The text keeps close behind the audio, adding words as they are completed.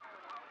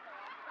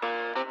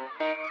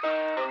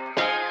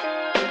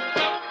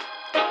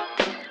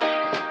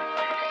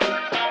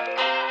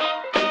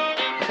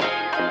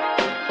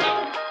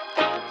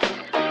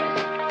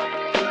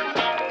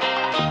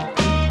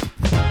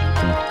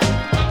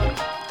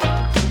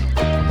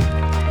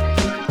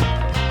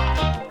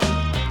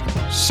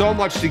So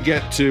much to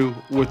get to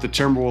with the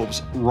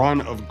Timberwolves'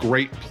 run of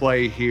great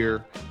play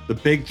here. The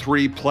big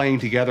three playing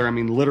together. I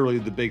mean, literally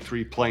the big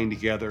three playing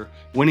together,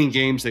 winning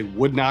games they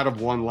would not have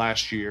won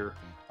last year.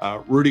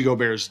 Rudy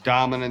Gobert's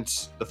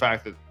dominance, the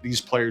fact that these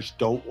players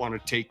don't want to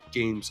take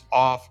games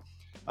off,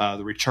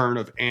 the return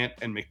of Ant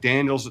and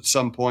McDaniels at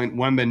some point.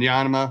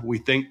 Wembanyama, we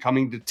think,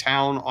 coming to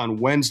town on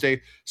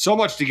Wednesday. So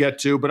much to get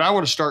to, but I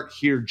want to start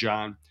here,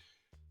 John.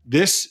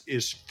 This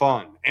is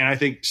fun. And I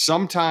think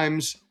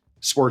sometimes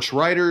sports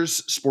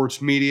writers,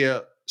 sports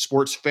media,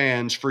 sports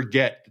fans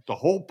forget that the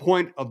whole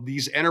point of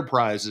these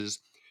enterprises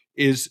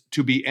is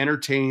to be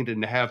entertained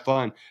and to have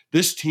fun.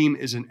 This team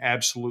is an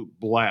absolute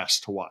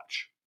blast to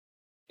watch.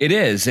 It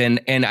is, and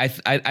I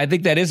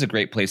think that is a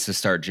great place to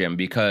start, Jim,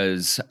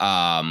 because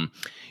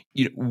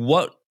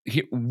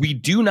we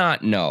do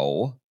not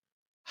know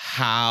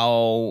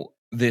how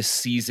this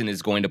season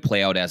is going to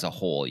play out as a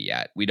whole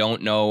yet. We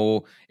don't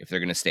know if they're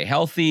going to stay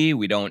healthy.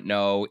 We don't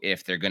know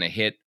if they're going to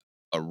hit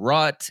a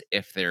rut,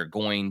 if they're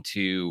going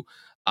to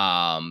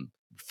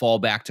fall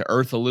back to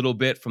earth a little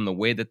bit from the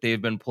way that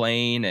they've been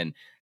playing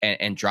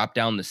and drop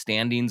down the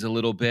standings a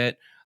little bit.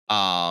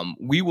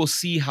 We will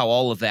see how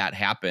all of that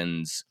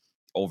happens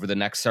over the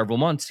next several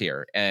months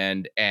here,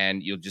 and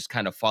you'll just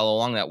kind of follow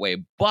along that way.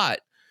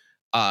 But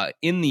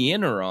in the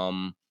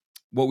interim,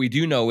 what we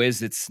do know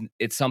is it's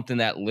something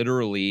that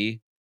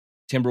literally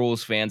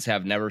Timberwolves fans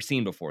have never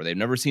seen before. They've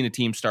never seen a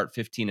team start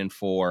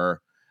 15-4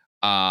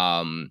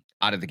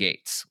 out of the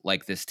gates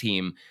like this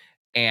team.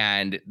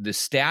 And the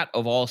stat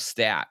of all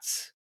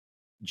stats,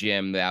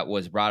 Jim, that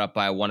was brought up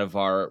by one of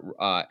our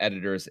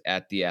editors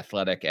at the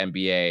Athletic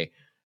NBA.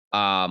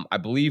 I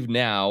believe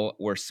now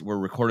we're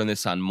recording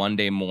this on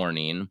Monday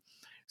morning,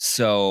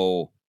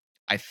 so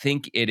I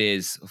think it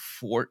is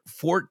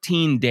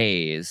 14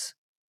 days.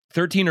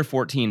 13 or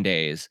 14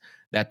 days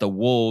that the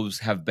Wolves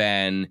have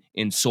been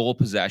in sole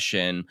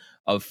possession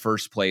of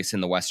first place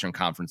in the Western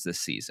Conference this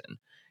season.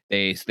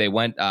 They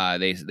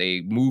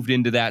moved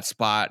into that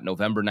spot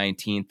November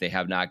 19th. They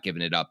have not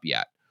given it up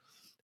yet.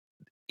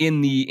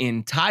 In the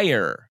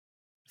entire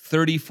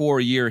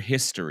 34-year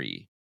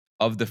history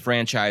of the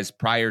franchise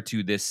prior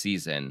to this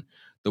season,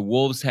 the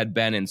Wolves had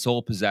been in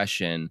sole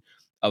possession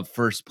of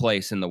first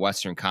place in the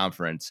Western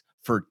Conference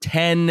for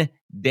 10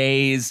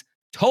 days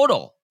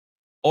total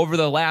over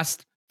the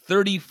last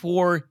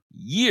 34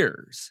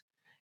 years.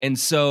 And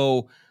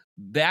so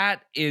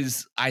that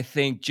is, I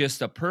think,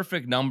 just a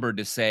perfect number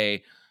to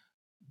say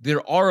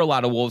there are a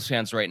lot of Wolves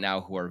fans right now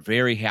who are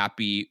very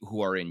happy,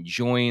 who are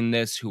enjoying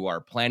this, who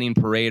are planning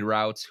parade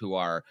routes, who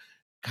are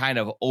kind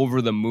of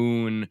over the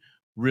moon,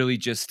 really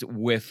just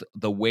with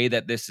the way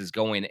that this is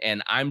going.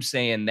 And I'm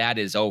saying that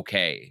is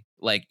okay.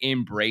 Like,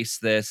 embrace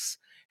this,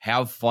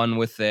 have fun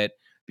with it,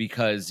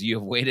 because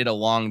you've waited a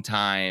long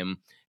time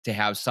to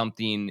have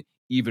something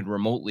even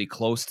remotely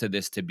close to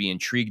this to be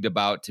intrigued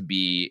about, to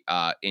be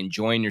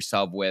enjoying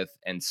yourself with.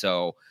 And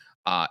so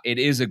it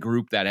is a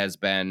group that has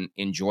been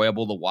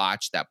enjoyable to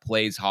watch, that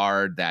plays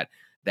hard, that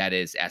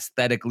is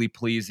aesthetically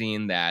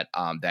pleasing, that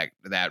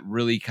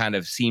really kind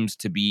of seems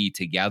to be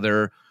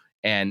together,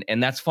 and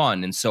that's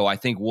fun. And so I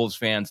think Wolves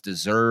fans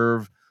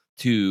deserve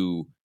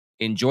to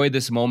enjoy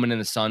this moment in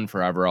the sun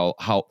forever,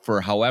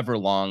 for however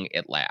long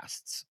it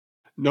lasts.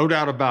 No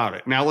doubt about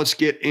it. Now let's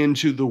get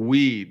into the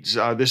weeds.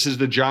 This is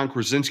the John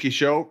Krasinski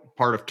Show,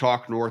 part of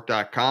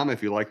TalkNorth.com.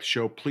 If you like the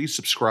show, please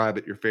subscribe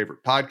at your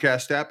favorite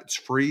podcast app. It's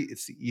free.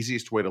 It's the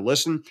easiest way to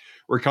listen.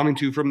 We're coming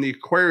to you from the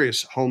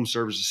Aquarius Home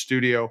Services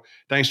Studio.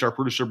 Thanks to our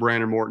producer,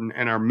 Brandon Morton,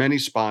 and our many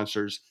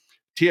sponsors,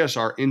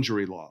 TSR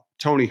Injury Law,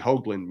 Tony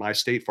Hoagland, my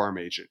State Farm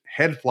agent,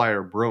 Head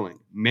Flyer Brewing,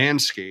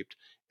 Manscaped,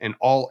 and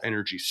All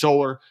Energy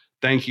Solar.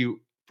 Thank you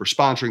for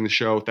sponsoring the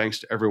show. Thanks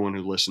to everyone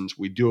who listens.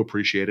 We do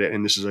appreciate it.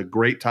 And this is a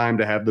great time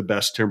to have the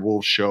best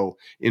Timberwolves show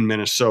in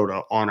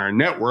Minnesota on our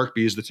network,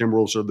 because the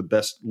Timberwolves are the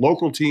best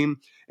local team.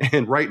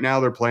 And right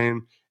now they're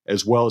playing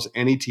as well as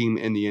any team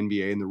in the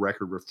NBA, and the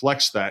record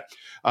reflects that.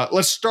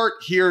 Let's start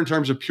here in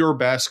terms of pure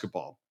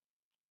basketball.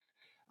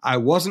 I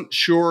wasn't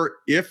sure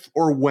if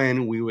or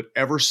when we would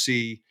ever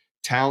see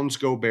Towns,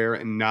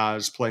 Gobert, and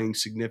Naz playing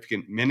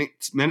significant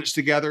minutes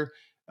together.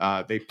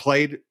 They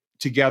played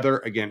together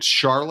against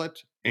Charlotte,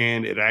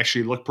 and it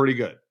actually looked pretty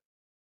good.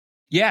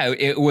 Yeah,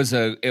 it was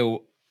a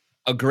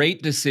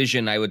great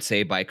decision, I would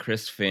say, by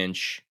Chris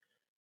Finch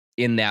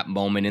in that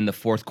moment in the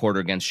fourth quarter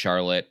against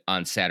Charlotte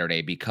on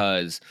Saturday,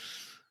 because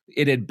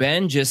it had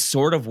been just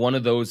sort of one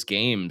of those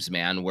games,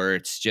 man, where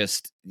it's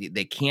just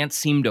they can't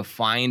seem to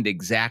find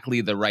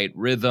exactly the right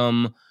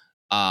rhythm.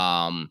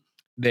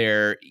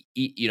 They're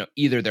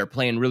either they're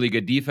playing really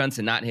good defense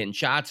and not hitting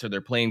shots, or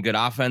they're playing good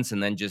offense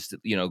and then just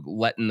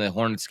letting the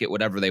Hornets get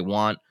whatever they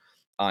want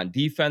on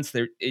defense.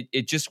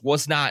 It just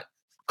was not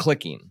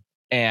clicking.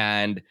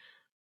 And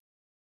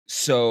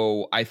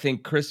so I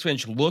think Chris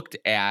Finch looked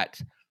at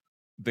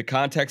the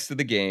context of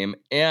the game,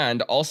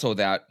 and also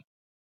that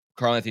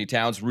Karl-Anthony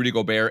Towns, Rudy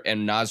Gobert,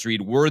 and Naz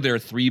Reid were their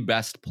three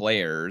best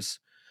players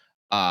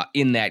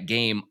in that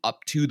game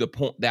up to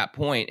that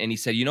point. And he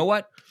said, you know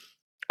what?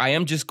 I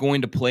am just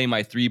going to play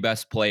my three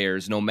best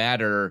players, no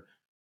matter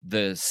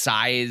the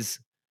size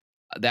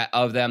that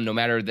of them, no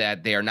matter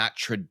that they are not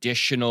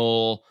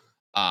traditional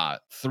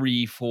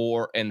 3,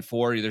 4, and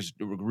 4. There's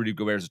Rudy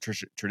Gobert is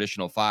a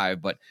traditional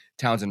 5, but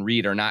Towns and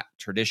Reed are not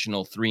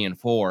traditional 3 and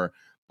 4.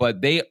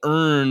 But they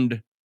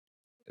earned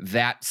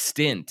that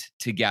stint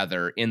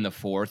together in the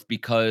fourth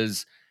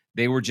because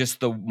they were just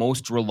the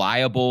most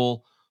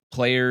reliable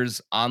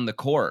players on the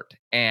court.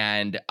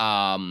 And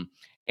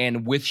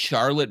with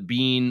Charlotte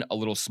being a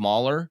little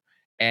smaller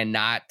and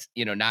not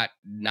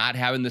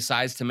having the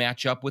size to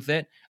match up with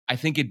it, I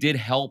think it did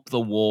help the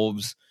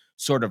Wolves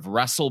sort of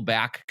wrestle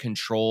back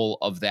control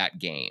of that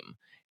game.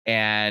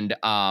 And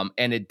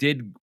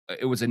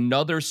it was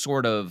another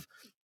sort of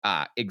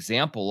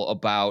example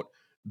about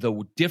the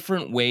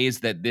different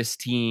ways that this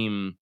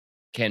team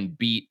can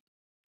beat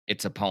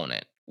its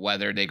opponent,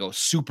 whether they go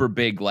super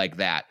big like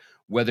that,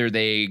 whether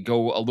they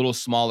go a little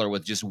smaller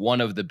with just one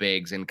of the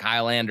bigs and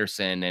Kyle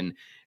Anderson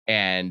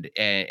and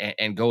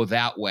go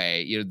that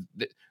way.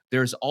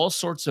 There's all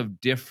sorts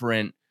of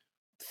different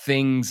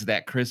things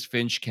that Chris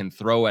Finch can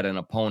throw at an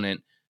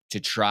opponent to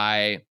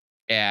try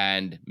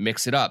and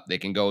mix it up. They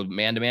can go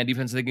man-to-man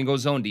defense, they can go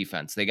zone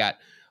defense. They got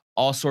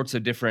all sorts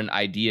of different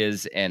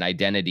ideas and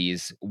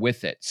identities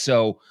with it.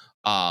 So,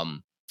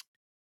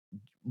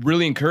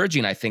 really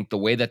encouraging, I think, the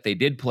way that they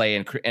did play.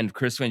 And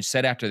Chris Finch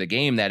said after the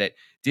game that it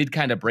did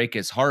kind of break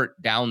his heart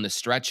down the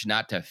stretch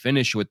not to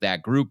finish with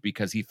that group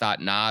because he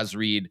thought Naz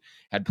Reid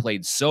had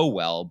played so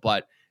well,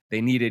 but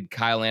they needed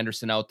Kyle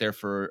Anderson out there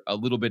for a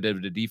little bit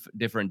of a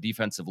different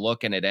defensive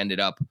look, and it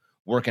ended up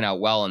working out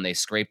well, and they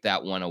scraped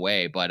that one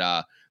away.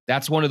 But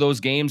that's one of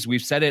those games.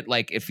 We've said it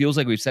it feels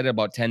like we've said it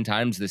about 10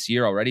 times this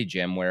year already,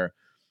 Jim, where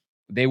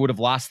they would have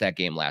lost that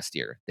game last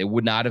year. They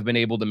would not have been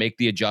able to make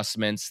the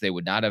adjustments. They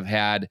would not have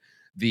had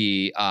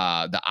the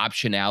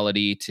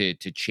optionality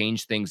to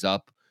change things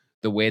up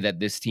the way that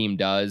this team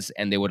does,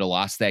 and they would have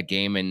lost that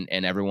game,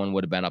 and everyone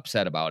would have been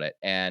upset about it.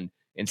 And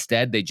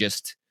instead, they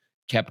just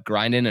kept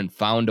grinding and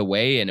found a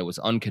way, and it was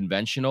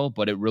unconventional,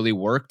 but it really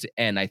worked.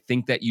 And I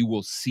think that you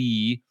will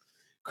see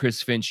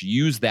Chris Finch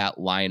use that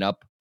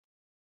lineup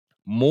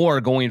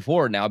more going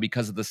forward now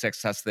because of the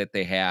success that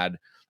they had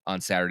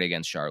on Saturday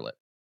against Charlotte.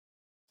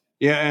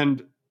 Yeah,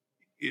 and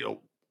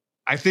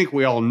I think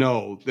we all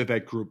know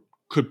that group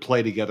could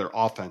play together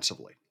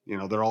offensively.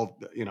 They're all,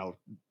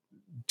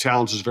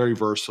 Towns is very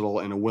versatile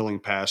and a willing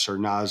passer.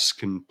 Naz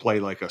can play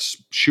like a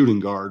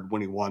shooting guard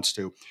when he wants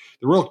to.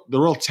 The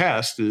real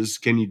test is,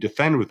 can you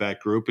defend with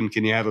that group, and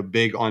can you have a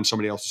big on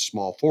somebody else's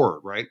small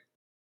forward, right?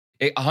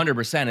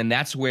 100%, and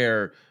that's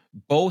where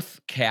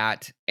both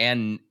Cat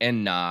and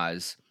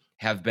Naz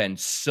have been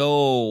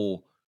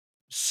so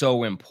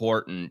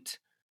important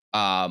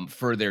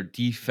for their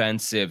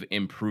defensive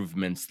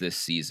improvements this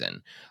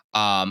season.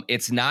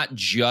 It's not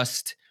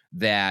just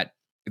that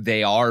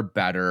they are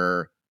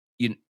better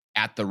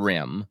at the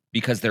rim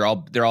because they're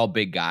all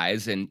big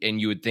guys, and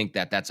you would think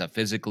that that's a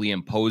physically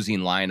imposing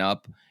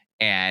lineup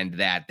and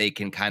that they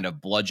can kind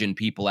of bludgeon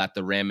people at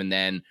the rim,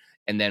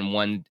 and then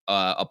when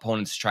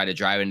opponents try to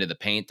drive into the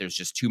paint, there's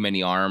just too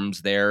many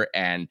arms there,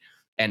 and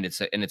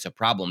it's a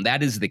problem.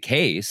 That is the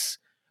case,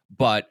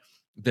 but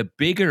the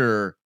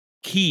bigger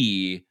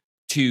key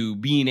to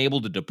being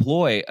able to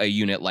deploy a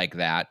unit like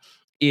that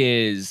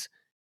is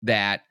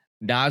that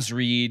Naz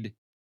Reid,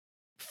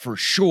 for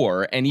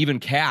sure, and even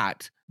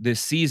Cat this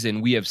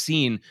season, we have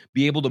seen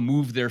be able to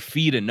move their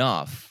feet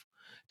enough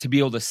to be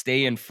able to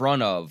stay in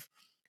front of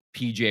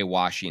PJ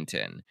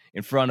Washington,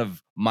 in front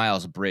of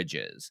Miles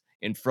Bridges,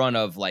 in front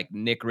of like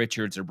Nick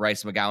Richards or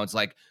Bryce McGowan's.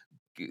 Like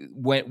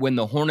when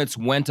the Hornets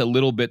went a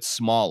little bit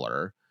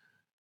smaller,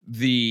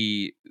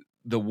 the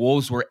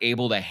Wolves were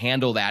able to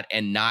handle that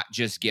and not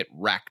just get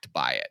wrecked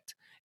by it.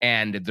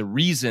 And the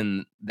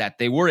reason that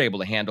they were able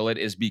to handle it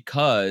is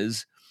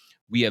because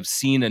we have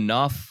seen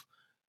enough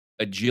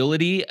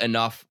agility,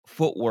 enough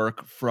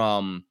footwork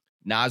from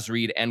Naz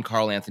Reid and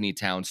Karl-Anthony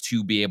Towns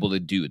to be able to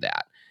do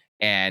that.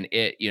 And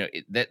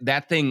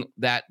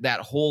that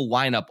whole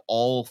lineup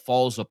all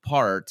falls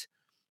apart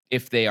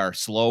if they are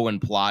slow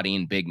and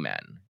plodding big men.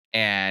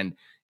 And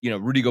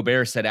Rudy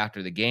Gobert said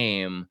after the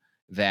game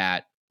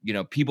that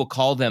people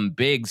call them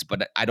bigs,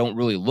 but I don't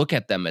really look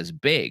at them as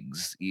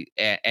bigs.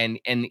 And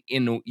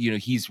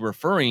he's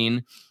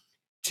referring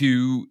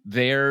to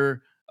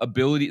their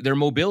ability, their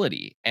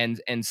mobility.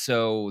 And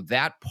so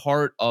that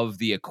part of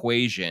the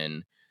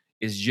equation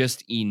is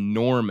just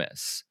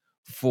enormous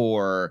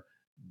for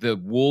the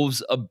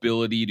Wolves'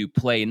 ability to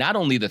play not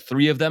only the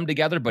three of them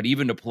together, but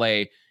even to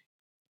play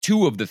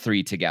two of the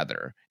three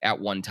together at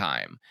one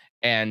time.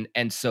 And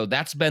so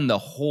that's been the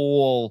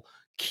whole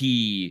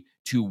key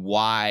to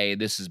why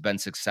this has been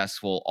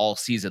successful all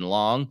season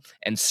long.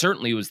 And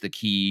certainly was the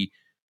key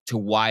to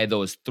why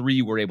those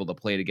three were able to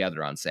play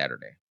together on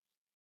Saturday.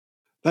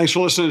 Thanks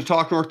for listening to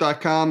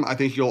TalkNorth.com. I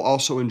think you'll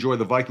also enjoy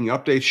the Viking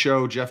Update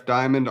Show, Jeff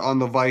Diamond on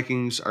the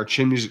Vikings, our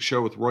Chin Music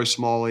Show with Roy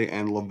Smalley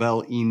and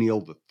Lavelle E.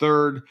 Neal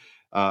III.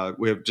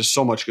 We have just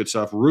so much good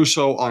stuff.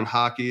 Russo on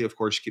hockey, of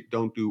course,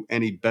 don't do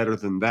any better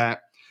than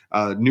that.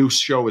 New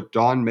show with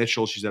Dawn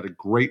Mitchell. She's had a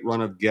great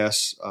run of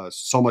guests.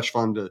 So much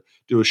fun to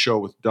do a show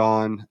with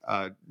Dawn.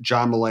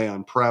 John Millay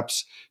on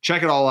preps.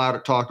 Check it all out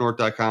at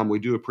talknorth.com. We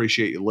do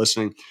appreciate you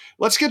listening.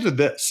 Let's get to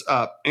this.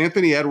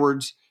 Anthony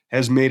Edwards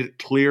has made it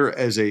clear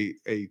as a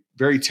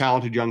very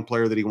talented young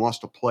player that he wants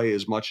to play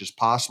as much as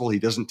possible. He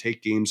doesn't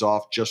take games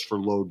off just for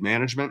load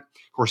management.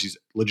 Of course, he's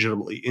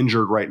legitimately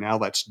injured right now.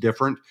 That's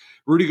different.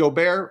 Rudy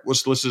Gobert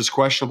was listed as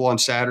questionable on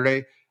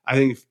Saturday. I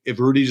think if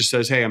Rudy just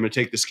says, hey, I'm going to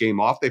take this game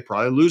off, they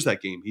probably lose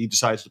that game. He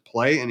decides to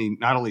play, and he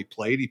not only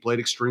played, he played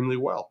extremely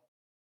well.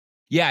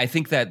 Yeah, I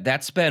think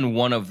that's been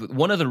one of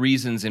the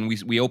reasons, and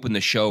we opened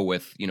the show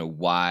with,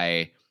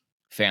 why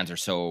fans are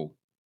so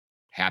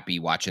happy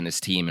watching this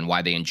team and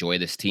why they enjoy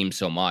this team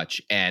so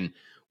much. And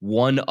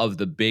one of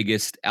the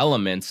biggest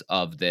elements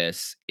of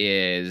this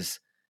is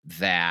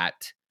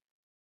that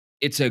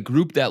it's a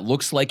group that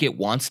looks like it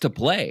wants to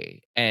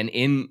play. And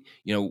in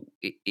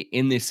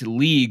this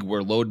league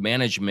where load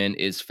management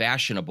is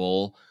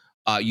fashionable,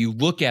 you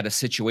look at a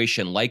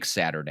situation like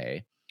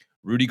Saturday.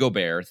 Rudy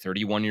Gobert,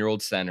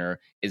 31-year-old center,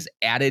 is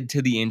added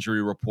to the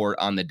injury report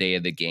on the day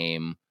of the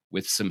game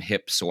with some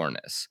hip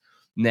soreness.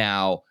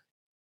 Now,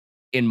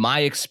 in my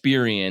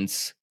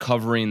experience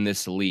covering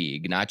this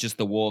league, not just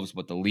the Wolves,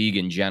 but the league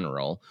in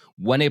general,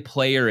 when a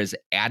player is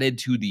added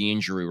to the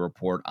injury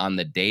report on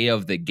the day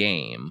of the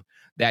game,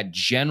 that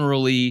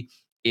generally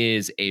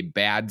is a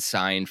bad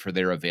sign for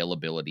their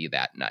availability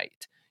that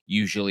night.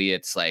 Usually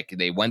it's like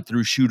they went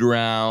through shoot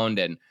around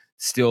and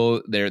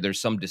still there's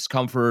some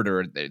discomfort,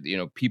 or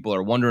people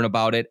are wondering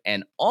about it.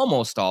 And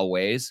almost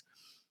always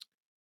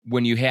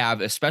when you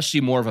have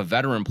especially more of a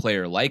veteran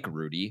player like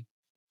Rudy,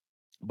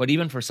 but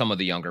even for some of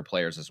the younger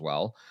players as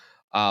well,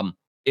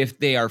 if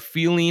they are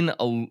feeling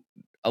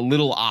a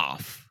little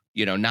off,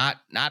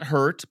 not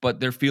hurt, but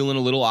they're feeling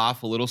a little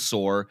off, a little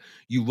sore,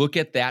 you look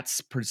at that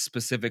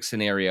specific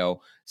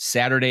scenario,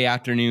 Saturday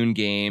afternoon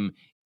game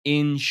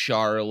in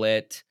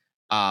Charlotte,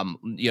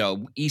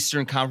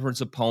 Eastern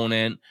Conference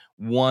opponent,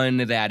 one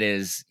that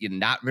is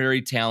not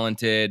very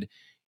talented.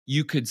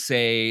 You could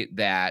say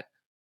that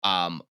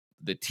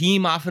the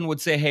team often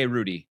would say, hey,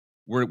 Rudy,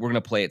 we're going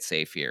to play it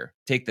safe here.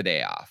 Take the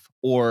day off.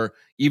 Or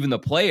even the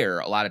player,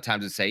 a lot of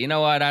times would say, you know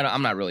what,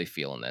 I'm not really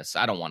feeling this.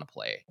 I don't want to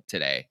play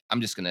today.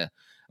 I'm going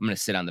to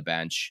sit on the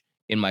bench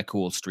in my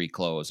cool street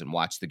clothes and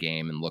watch the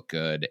game and look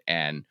good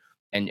and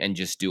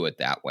just do it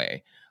that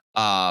way.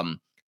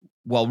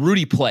 Well,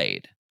 Rudy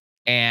played.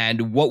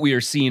 And what we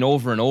are seeing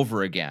over and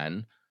over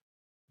again,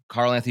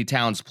 Karl-Anthony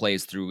Towns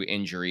plays through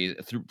injury,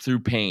 through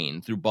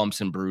pain, through bumps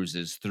and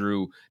bruises,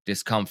 through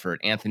discomfort.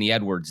 Anthony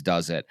Edwards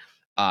does it.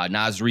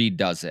 Naz Reid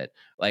does it.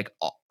 Like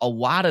a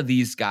lot of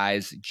these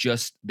guys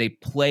they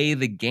play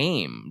the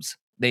games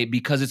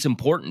because it's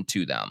important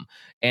to them.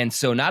 And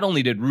so not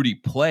only did Rudy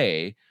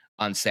play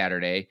on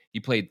Saturday, he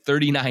played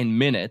 39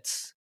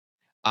 minutes.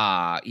 He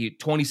had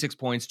 26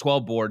 points,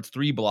 12 boards,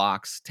 3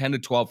 blocks, 10 to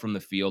 12 from the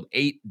field,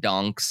 8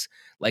 dunks.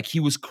 Like he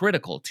was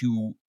critical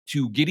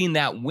to getting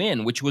that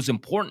win, which was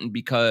important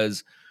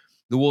because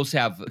the Wolves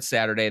have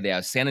Saturday, they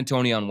have San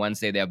Antonio on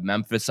Wednesday, they have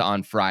Memphis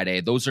on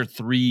Friday. Those are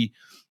 3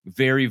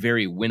 very,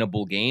 very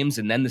winnable games.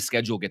 And then the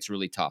schedule gets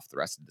really tough the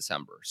rest of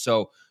December.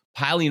 So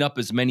piling up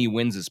as many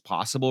wins as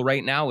possible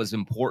right now is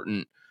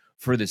important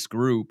for this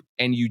group.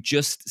 And you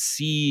just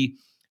see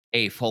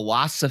a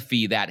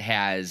philosophy that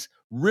has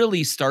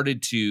really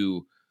started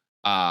to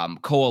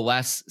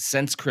coalesce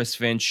since Chris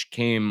Finch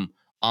came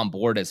on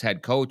board as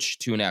head coach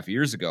 2.5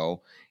 years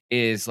ago,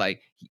 is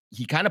like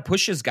he kind of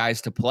pushes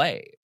guys to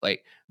play.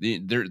 Like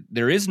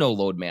there is no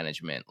load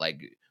management.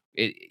 Like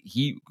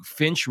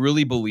Finch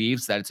really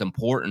believes that it's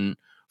important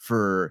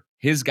for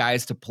his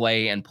guys to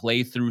play and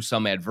play through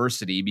some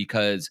adversity,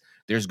 because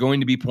there's going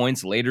to be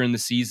points later in the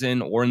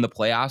season or in the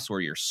playoffs where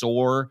you're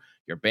sore,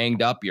 you're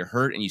banged up, you're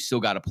hurt, and you still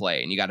got to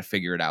play and you got to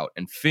figure it out.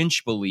 And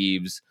Finch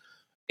believes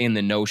in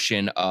the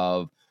notion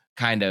of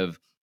kind of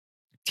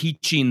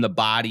teaching the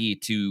body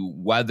to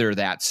weather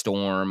that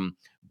storm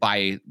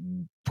by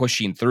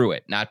pushing through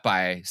it, not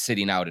by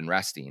sitting out and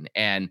resting.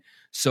 And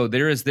so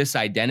there is this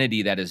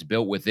identity that is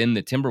built within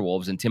the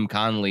Timberwolves, and Tim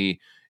Connelly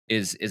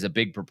is a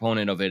big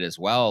proponent of it as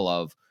well,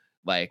 of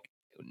like,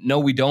 no,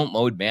 we don't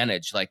load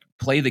manage, like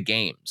play the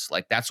games.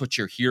 Like that's what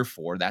you're here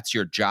for. That's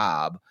your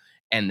job.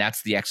 And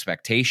that's the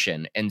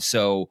expectation. And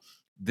so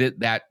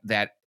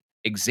that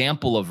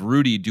example of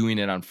Rudy doing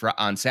it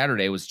on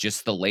Saturday was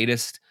just the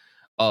latest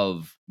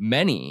of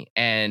many.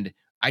 And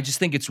I just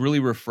think it's really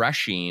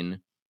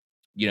refreshing,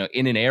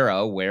 in an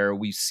era where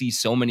we see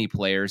so many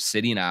players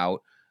sitting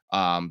out,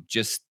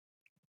 just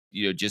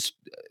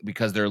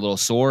because they're a little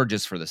sore,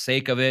 just for the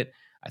sake of it.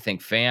 I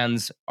think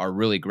fans are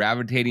really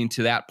gravitating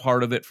to that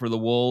part of it for the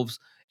Wolves,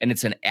 and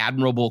it's an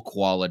admirable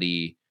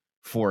quality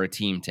for a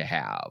team to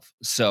have.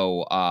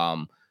 So,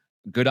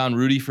 good on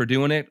Rudy for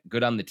doing it.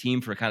 Good on the team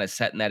for kind of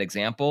setting that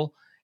example,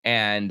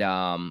 and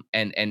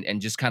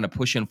just kind of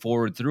pushing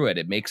forward through it.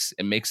 It makes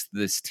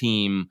this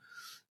team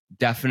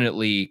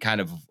definitely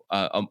kind of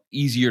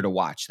easier to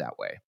watch that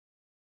way.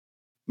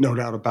 No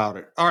doubt about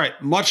it. All right,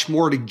 much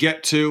more to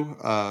get to.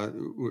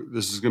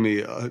 This is going to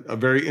be a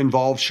very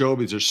involved show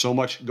because there's so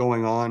much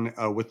going on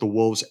with the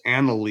Wolves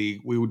and the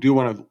league. We do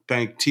want to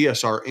thank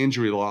TSR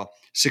Injury Law,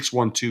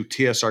 612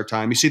 TSR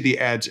Time. You see the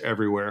ads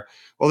everywhere.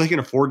 Well, they can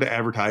afford to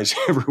advertise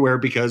everywhere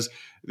because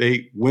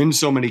they win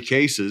so many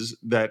cases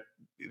that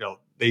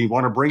they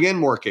want to bring in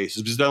more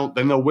cases because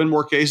then they'll win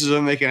more cases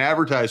and they can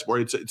advertise more.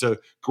 It's a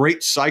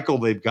great cycle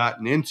they've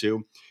gotten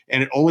into.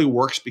 And it only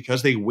works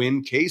because they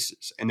win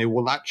cases, and they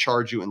will not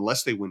charge you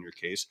unless they win your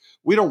case.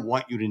 We don't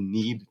want you to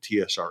need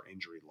TSR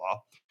Injury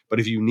Law. But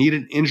if you need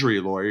an injury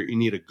lawyer, you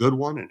need a good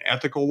one, an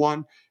ethical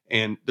one.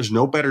 And there's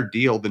no better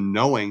deal than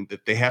knowing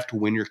that they have to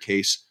win your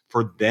case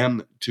for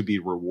them to be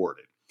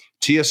rewarded.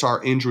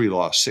 TSR Injury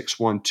Law,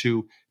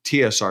 612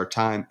 TSR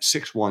Time,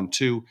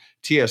 612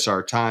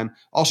 TSR Time.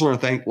 Also want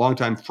to thank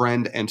longtime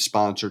friend and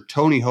sponsor,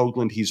 Tony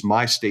Hoagland. He's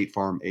my State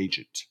Farm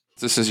agent.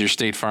 This is your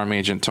State Farm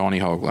agent, Tony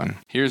Hoagland.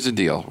 Here's the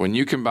deal. When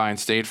you combine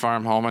State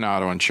Farm home and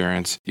auto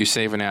insurance, you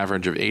save an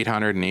average of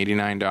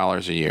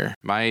 $889 a year.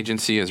 My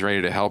agency is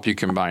ready to help you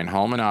combine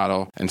home and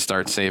auto and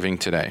start saving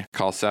today.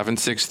 Call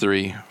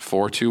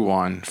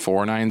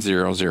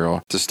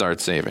 763-421-4900 to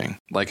start saving.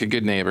 Like a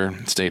good neighbor,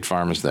 State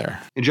Farm is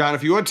there. And John,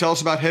 if you would, tell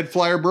us about Head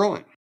Flyer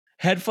Brewing.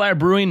 Head Flyer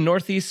Brewing,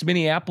 Northeast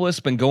Minneapolis.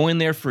 Been going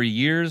there for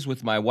years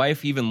with my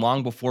wife, even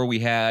long before we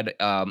had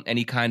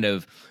any kind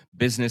of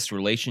business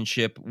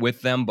relationship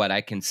with them. But I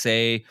can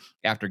say,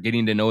 after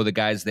getting to know the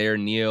guys there,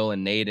 Neil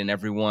and Nate and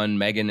everyone,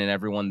 Megan and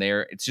everyone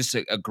there, it's just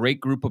a great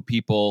group of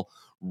people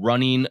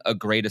running a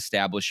great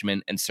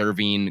establishment and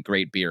serving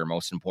great beer,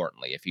 most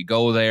importantly. If you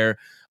go there,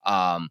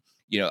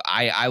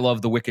 I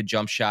love the Wicked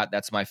Jump Shot.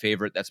 That's my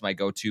favorite. That's my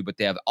go-to. But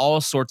they have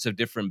all sorts of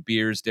different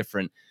beers,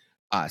 different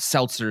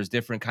seltzers,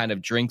 different kind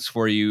of drinks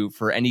for you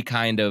for any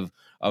kind of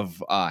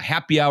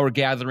happy hour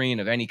gathering,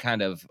 of any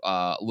kind of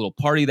little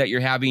party that you're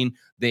having.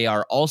 They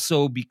are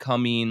also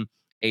becoming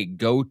a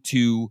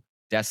go-to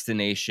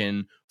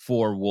destination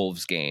for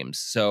Wolves games.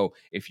 So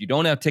if you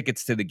don't have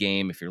tickets to the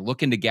game, if you're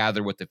looking to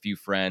gather with a few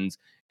friends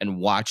and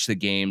watch the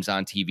games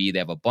on TV, they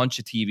have a bunch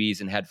of TVs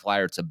in Head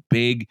Flyer. It's a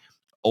big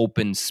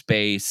open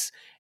space,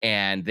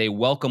 and they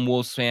welcome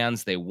Wolves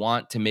fans. They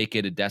want to make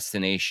it a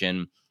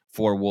destination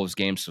for Wolves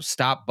games. So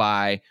stop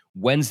by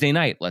Wednesday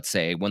night, let's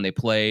say, when they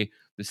play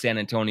the San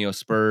Antonio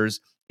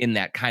Spurs in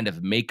that kind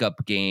of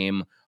makeup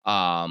game,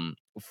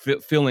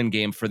 fill-in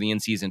game for the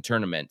in-season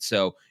tournament.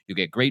 So you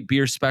get great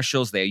beer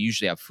specials. They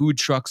usually have food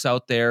trucks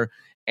out there.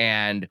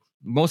 And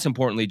most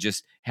importantly,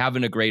 just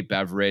having a great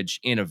beverage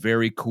in a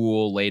very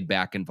cool,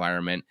 laid-back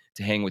environment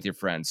to hang with your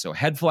friends. So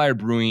Head Flyer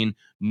Brewing,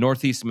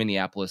 Northeast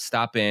Minneapolis.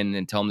 Stop in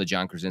and tell them the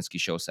John Krasinski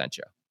Show sent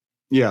you.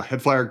 Yeah,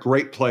 Head Flyer,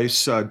 great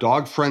place,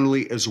 dog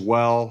friendly as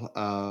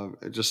well.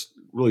 Just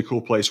really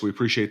cool place. We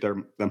appreciate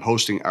them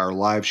hosting our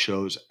live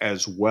shows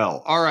as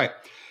well. All right,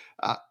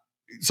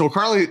 so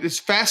it's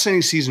a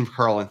fascinating season for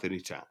Karl-Anthony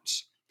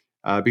Towns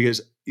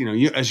because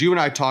as you and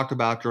I talked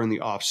about during the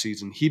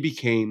offseason, he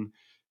became,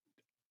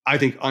 I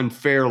think,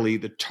 unfairly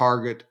the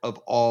target of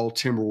all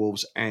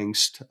Timberwolves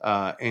angst,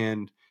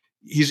 and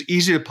he's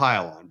easy to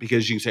pile on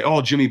because you can say,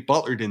 oh, Jimmy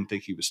Butler didn't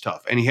think he was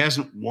tough, and he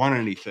hasn't won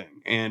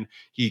anything, and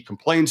he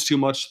complains too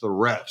much to the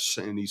refs,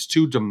 and he's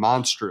too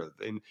demonstrative,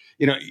 and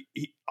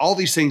all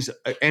these things.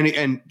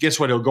 And guess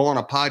what? He'll go on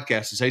a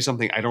podcast and say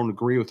something I don't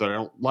agree with, that I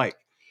don't like.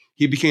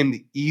 He became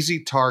the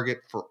easy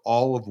target for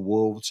all of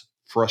Wolves'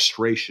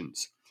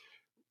 frustrations.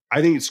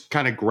 I think it's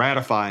kind of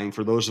gratifying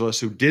for those of us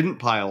who didn't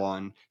pile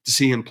on to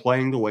see him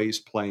playing the way he's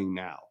playing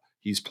now.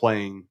 He's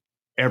playing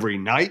every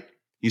night.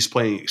 He's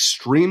playing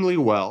extremely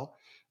well.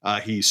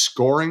 He's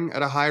scoring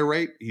at a high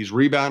rate. He's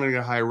rebounding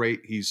at a high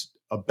rate. He's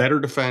a better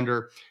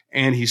defender,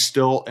 and he's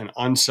still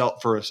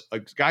for a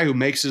guy who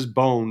makes his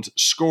bones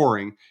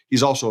scoring.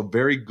 He's also a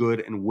very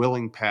good and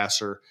willing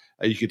passer.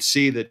 You could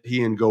see that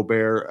he and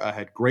Gobert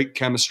had great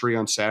chemistry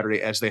on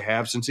Saturday, as they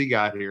have since he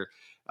got here.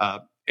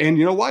 And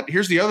you know what?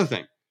 Here's the other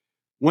thing.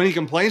 When he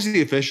complains to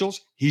the officials,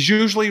 he's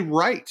usually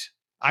right.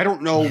 I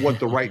don't know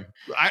what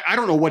I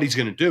don't know what he's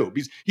going to do.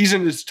 He's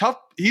in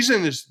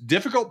this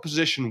difficult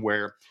position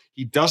where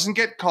he doesn't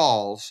get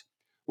calls.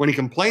 When he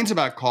complains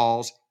about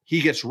calls, he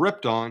gets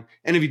ripped on.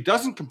 And if he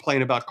doesn't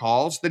complain about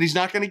calls, then he's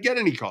not going to get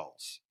any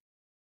calls.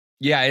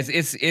 Yeah,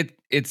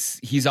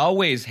 he's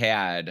always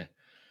had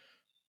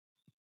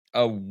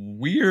a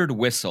weird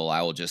whistle,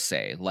 I will just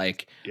say.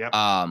 Like, yep.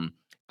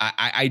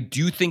 I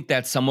do think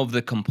that some of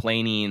the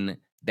complaining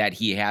that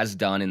he has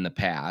done in the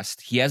past,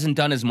 he hasn't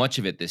done as much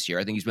of it this year.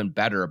 I think he's been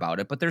better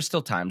about it, but there's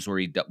still times where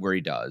he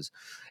does.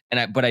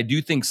 But I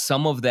do think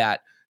some of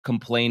that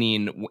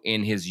complaining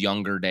in his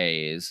younger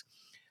days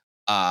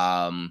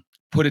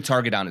put a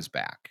target on his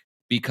back,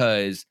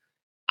 because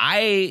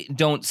I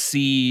don't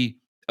see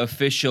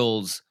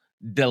officials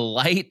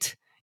delight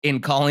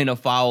in calling a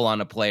foul on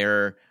a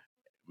player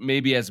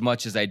maybe as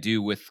much as I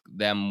do with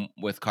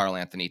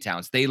Karl-Anthony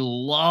Towns. They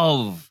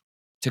love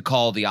to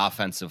call the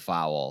offensive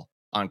foul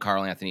on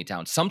Karl-Anthony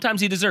Towns.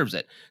 Sometimes he deserves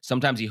it.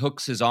 Sometimes he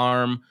hooks his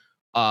arm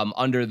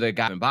under the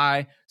guy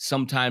by.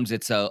 Sometimes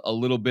it's a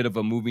little bit of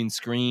a moving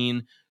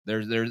screen.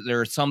 There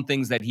are some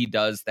things that he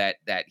does that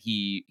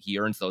he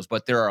earns those,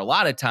 but there are a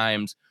lot of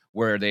times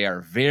where they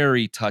are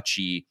very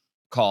touchy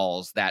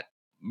calls that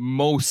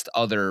most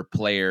other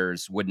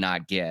players would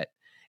not get,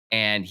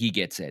 and he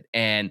gets it.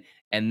 And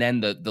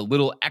then the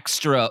little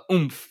extra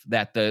oomph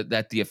that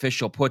the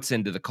official puts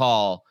into the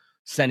call,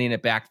 sending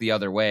it back the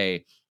other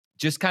way,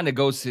 just kind of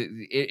goes to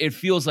it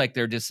feels like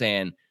they're just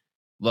saying,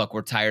 look,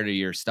 we're tired of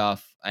your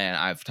stuff, and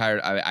I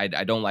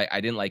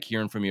didn't like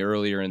hearing from you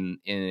earlier in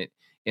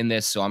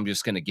this, so I'm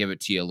just going to give it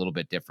to you a little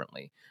bit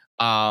differently.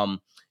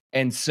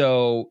 And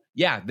so,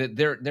 yeah,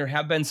 there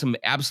have been some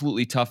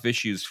absolutely tough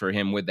issues for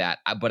him with that,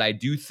 but I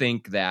do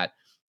think that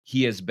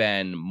he has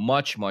been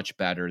much, much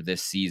better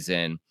this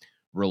season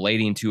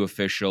relating to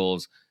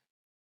officials,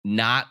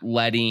 not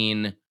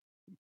letting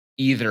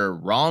either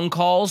wrong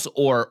calls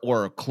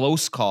or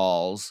close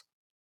calls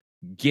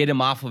get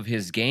him off of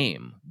his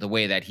game the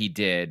way that he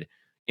did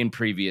in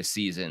previous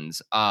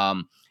seasons.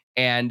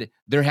 And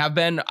there have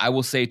been, I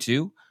will say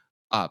too,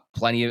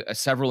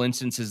 several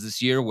instances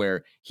this year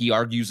where he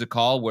argues a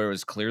call where it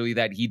was clearly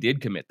that he did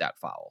commit that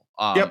foul.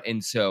 Yep.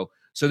 And so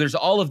there's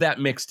all of that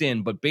mixed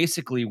in. But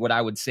basically, what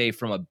I would say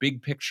from a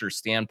big picture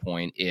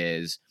standpoint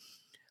is,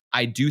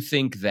 I do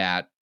think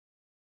that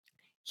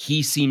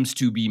he seems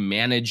to be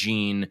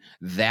managing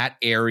that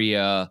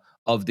area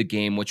of the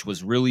game, which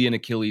was really an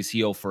Achilles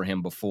heel for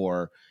him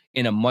before,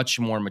 in a much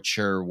more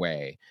mature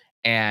way.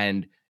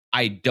 And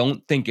I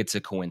don't think it's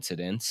a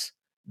coincidence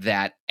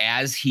that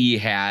as he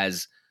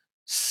has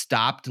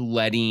stopped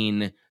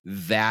letting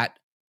that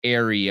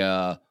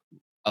area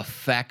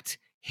affect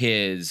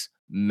his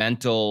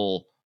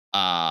mental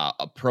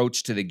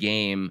approach to the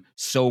game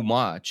so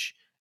much,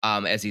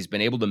 as he's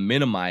been able to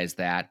minimize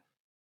that,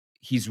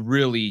 he's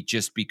really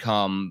just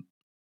become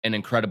an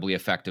incredibly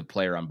effective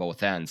player on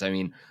both ends. I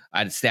mean,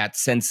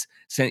 since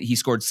he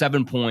scored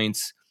 7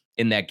 points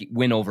in that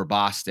win over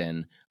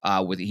Boston,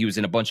 he was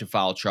in a bunch of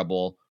foul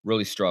trouble,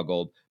 really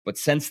struggled. But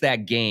since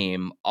that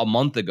game a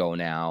month ago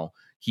now,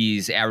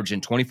 he's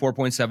averaging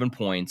 24.7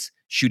 points,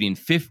 shooting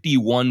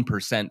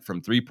 51%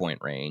 from 3-point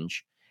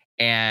range,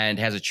 and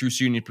has a true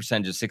shooting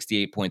percentage of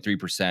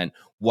 68.3%,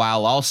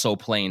 while also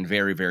playing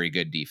very, very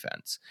good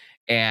defense.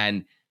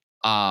 And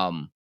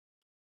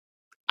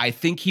I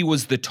think he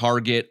was the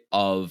target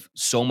of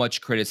so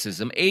much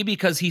criticism, A,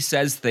 because he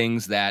says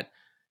things that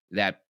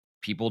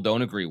people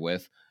don't agree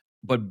with,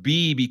 but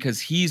B,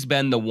 because he's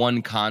been the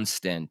one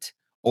constant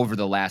over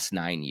the last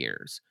 9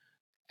 years.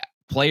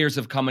 Players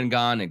have come and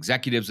gone,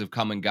 executives have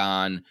come and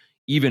gone,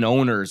 even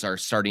owners are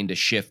starting to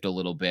shift a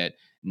little bit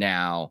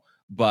now,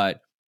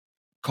 but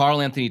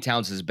Karl-Anthony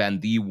Towns has been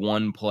the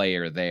one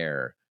player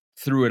there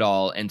through it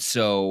all, and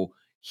so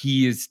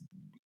he is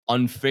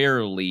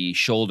unfairly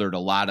shouldered a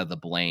lot of the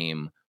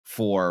blame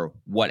for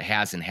what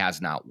has and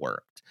has not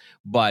worked.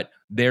 But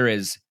there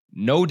is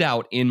no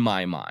doubt in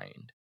my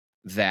mind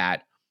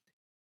that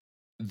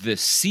the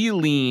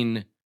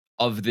ceiling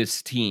of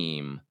this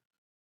team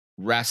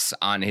rests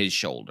on his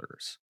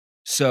shoulders.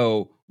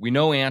 So we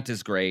know Ant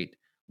is great.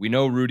 We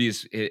know Rudy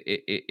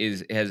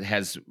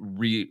has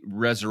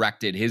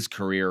resurrected his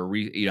career.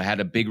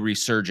 Had a big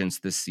resurgence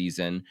this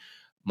season.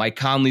 Mike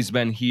Conley's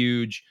been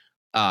huge.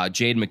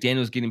 Jaden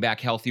McDaniels getting back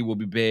healthy will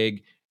be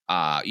big.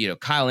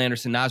 Kyle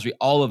Anderson, Nasri,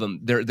 all of them,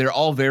 they're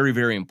all very,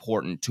 very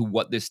important to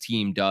what this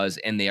team does,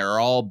 and they are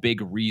all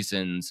big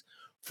reasons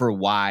for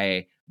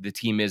why the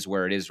team is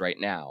where it is right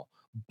now.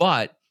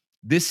 But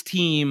this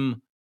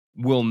team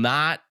will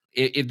not,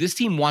 if this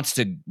team wants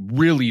to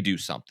really do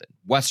something,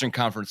 Western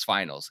Conference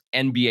Finals,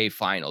 NBA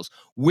Finals,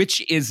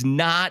 which is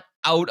not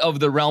out of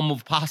the realm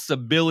of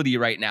possibility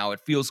right now.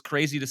 It feels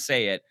crazy to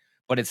say it,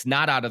 but it's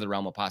not out of the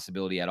realm of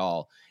possibility at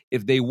all.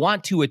 If they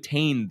want to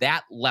attain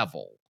that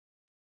level,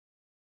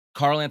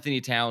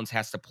 Karl-Anthony Towns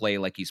has to play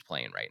like he's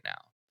playing right now.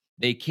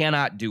 They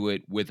cannot do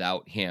it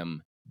without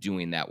him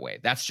doing that way.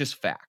 That's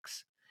just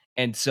facts.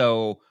 And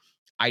so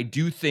I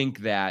do think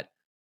that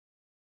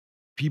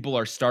people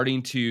are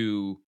starting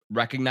to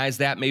recognize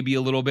that maybe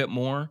a little bit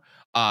more.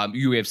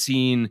 You have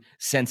seen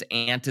since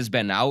Ant has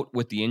been out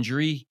with the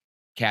injury,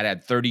 Cat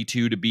had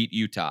 32 to beat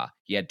Utah.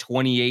 He had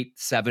 28,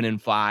 7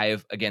 and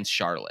 5 against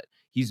Charlotte.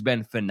 He's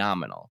been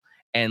phenomenal.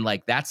 And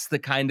that's the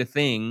kind of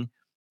thing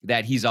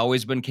that he's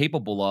always been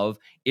capable of.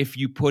 If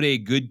you put a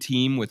good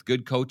team with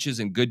good coaches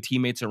and good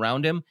teammates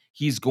around him,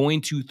 he's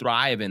going to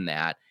thrive in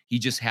that. He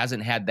just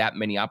hasn't had that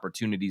many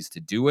opportunities to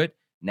do it.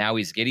 Now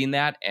he's getting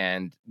that,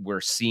 and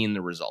we're seeing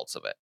the results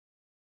of it.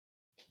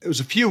 It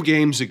was a few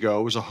games ago.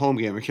 It was a home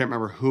game. I can't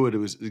remember who it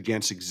was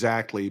against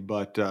exactly,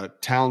 but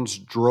Towns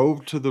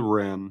drove to the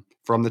rim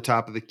from the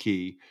top of the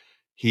key.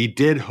 He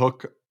did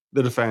hook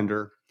the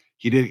defender.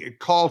 He did get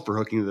called for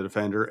hooking the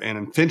defender, and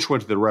then Finch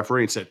went to the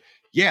referee and said,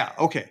 yeah,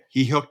 okay,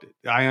 he hooked it.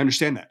 I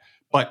understand that.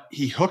 But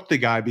he hooked the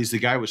guy because the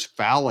guy was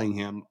fouling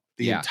him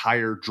the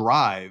entire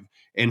drive,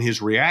 and his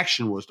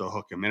reaction was to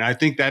hook him. And I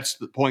think that's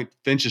the point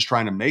Finch is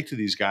trying to make to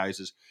these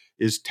guys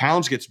is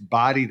Towns gets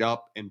bodied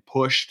up and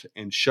pushed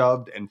and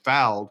shoved and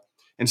fouled,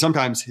 and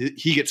sometimes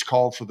he gets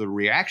called for the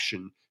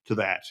reaction to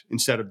that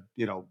instead of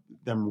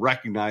them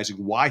recognizing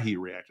why he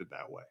reacted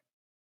that way.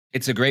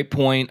 It's a great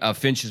point.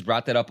 Finch has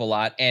brought that up a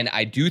lot. And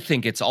I do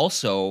think it's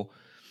also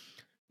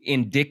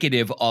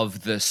indicative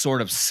of the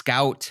sort of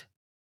scout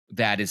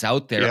that is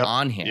out there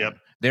on him. Yep.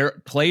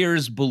 Their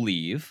players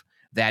believe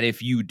that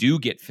if you do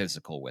get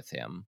physical with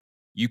him,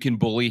 you can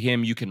bully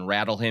him, you can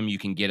rattle him, you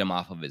can get him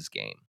off of his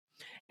game.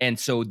 And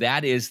so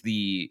that is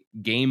the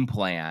game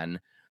plan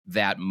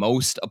that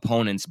most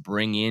opponents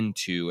bring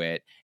into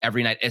it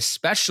every night,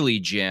 especially,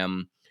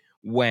 Jim,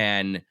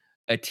 when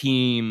a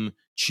team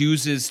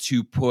chooses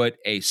to put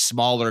a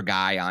smaller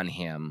guy on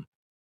him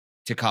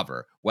to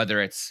cover,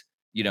 whether it's,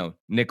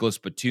 Nicholas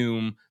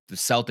Batum, the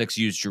Celtics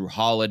used Drew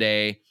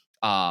Holiday,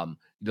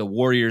 the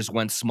Warriors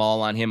went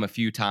small on him a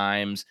few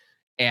times.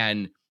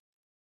 And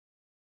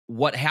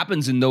what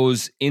happens in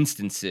those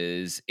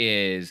instances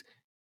is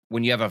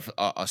when you have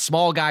a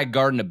small guy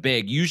guarding a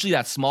big, usually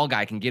that small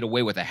guy can get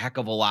away with a heck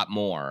of a lot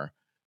more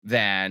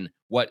than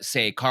what,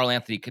 say, Karl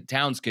Anthony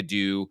Towns could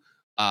do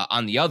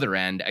on the other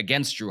end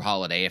against Drew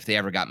Holiday if they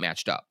ever got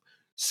matched up.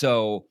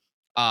 So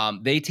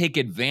they take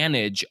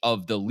advantage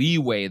of the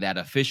leeway that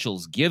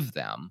officials give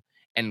them,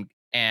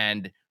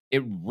 and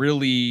it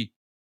really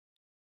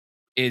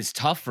is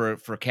tough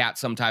for Cat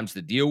sometimes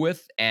to deal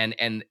with. And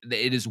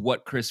it is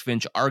what Chris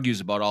Finch argues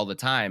about all the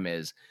time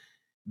is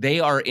they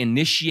are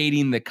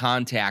initiating the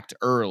contact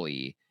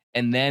early,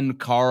 and then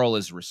Karl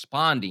is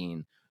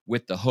responding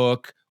with the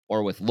hook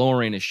or with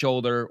lowering his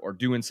shoulder or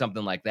doing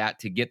something like that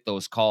to get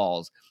those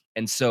calls.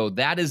 And so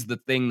that is the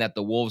thing that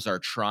the Wolves are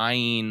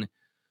trying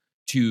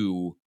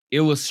to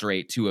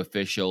illustrate to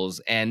officials,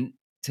 and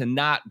to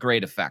not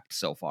great effect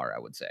so far, I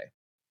would say.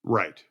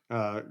 Right.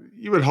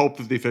 You would hope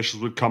that the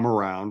officials would come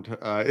around.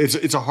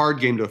 It's a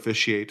hard game to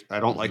officiate. I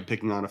don't like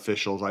picking on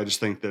officials. I just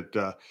think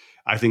that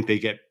I think they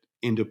get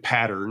into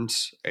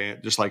patterns,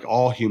 just like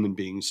all human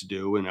beings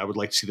do, and I would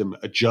like to see them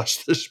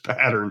adjust this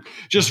pattern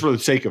just for the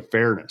sake of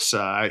fairness.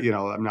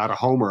 I'm not a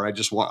homer. I'd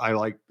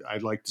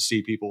like to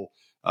see people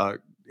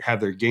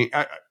have their game.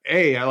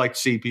 I like to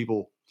see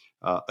people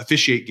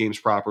officiate games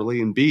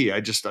properly, and B,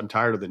 I'm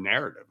tired of the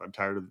narrative. I'm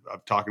tired of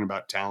talking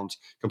about Towns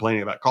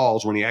complaining about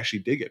calls when he actually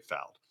did get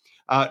fouled.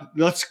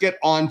 Let's get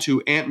on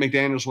to Ant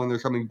McDaniels when they're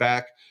coming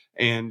back,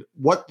 and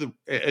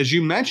as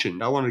you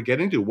mentioned, I want to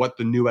get into what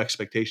the new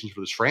expectations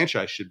for this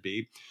franchise should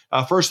be.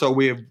 First, though,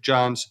 we have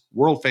John's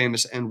world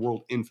famous and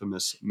world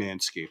infamous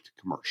Manscaped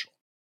commercial.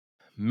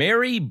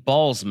 Merry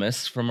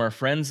Ballsmas from our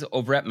friends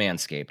over at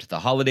Manscaped. The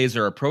holidays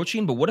are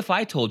approaching, but what if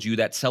I told you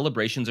that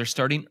celebrations are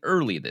starting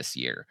early this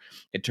year?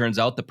 It turns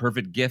out the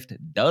perfect gift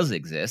does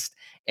exist,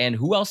 and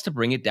who else to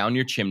bring it down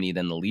your chimney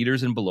than the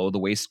leaders in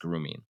below-the-waist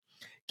grooming?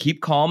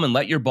 Keep calm and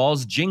let your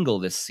balls jingle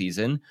this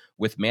season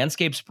with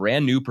Manscaped's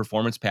brand new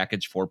Performance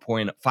Package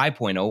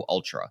 5.0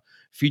 Ultra,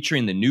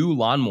 featuring the new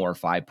Lawnmower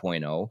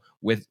 5.0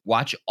 with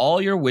watch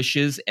all your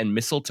wishes and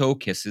mistletoe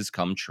kisses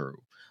come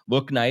true.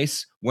 Look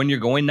nice when you're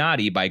going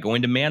naughty by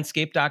going to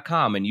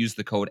manscaped.com and use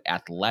the code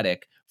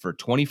ATHLETIC for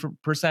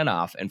 20%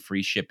 off and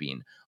free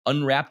shipping.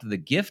 Unwrap the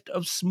gift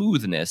of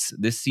smoothness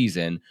this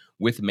season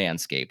with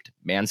Manscaped.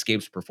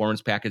 Manscaped's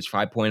Performance Package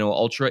 5.0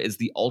 Ultra is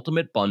the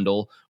ultimate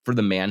bundle for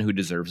the man who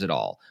deserves it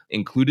all.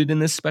 Included in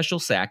this special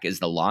sack is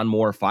the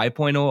Lawnmower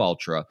 5.0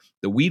 Ultra,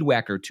 the Weed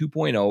Whacker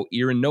 2.0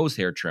 ear and nose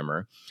hair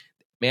trimmer,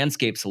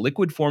 Manscaped's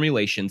liquid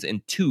formulations,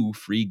 and 2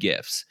 free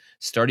gifts.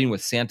 Starting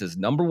with Santa's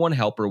number one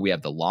helper, we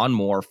have the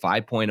Lawnmower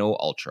 5.0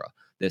 Ultra.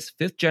 This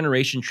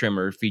 5th-generation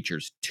trimmer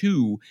features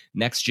 2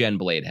 next-gen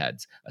blade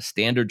heads, a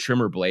standard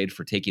trimmer blade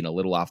for taking a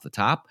little off the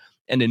top,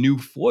 and a new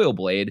foil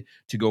blade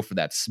to go for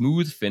that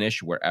smooth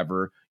finish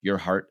wherever your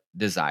heart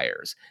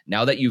desires.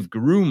 Now that you've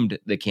groomed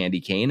the candy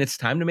cane, it's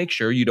time to make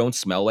sure you don't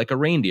smell like a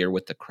reindeer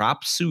with the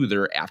Crop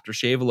Soother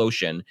Aftershave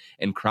Lotion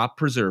and Crop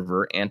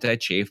Preserver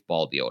Anti-Chafe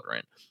Ball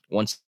Deodorant.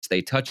 Once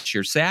they touch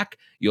your sack,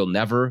 you'll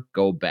never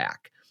go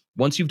back.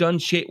 Once you're done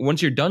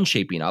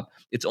shaping up,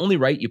 it's only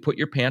right you put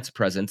your pants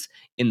presents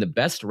in the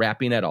best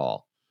wrapping at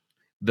all.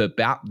 The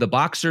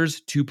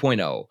Boxers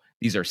 2.0.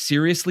 These are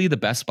seriously the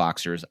best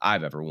boxers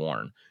I've ever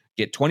worn.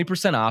 Get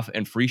 20% off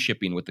and free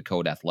shipping with the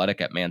code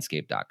ATHLETIC at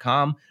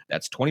manscaped.com.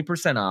 That's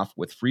 20% off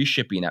with free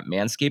shipping at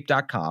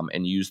manscaped.com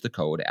and use the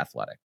code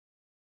ATHLETIC.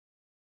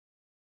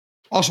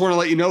 Also want to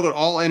let you know that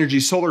All Energy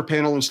solar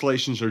panel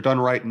installations are done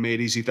right and made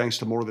easy thanks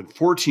to more than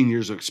 14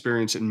 years of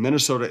experience in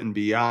Minnesota and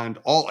beyond.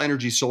 All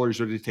Energy Solar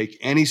is ready to take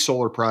any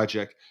solar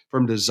project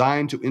from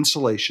design to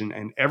installation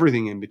and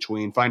everything in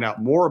between. Find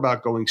out more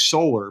about going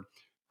solar,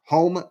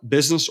 home,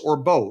 business, or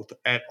both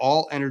at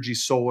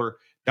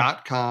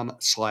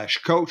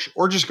allenergysolar.com/coach,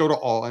 or just go to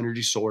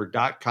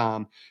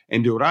allenergysolar.com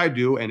and do what I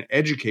do and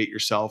educate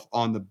yourself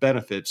on the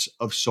benefits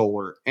of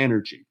solar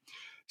energy.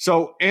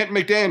 So, Ant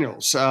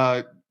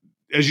McDaniels,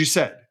 as you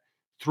said,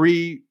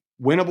 3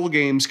 winnable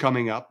games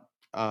coming up.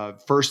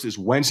 First is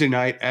Wednesday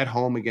night at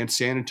home against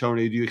San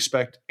Antonio. Do you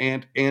expect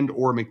Ant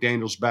or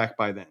McDaniels back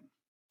by then?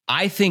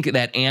 I think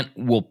that Ant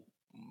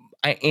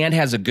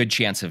has a good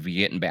chance of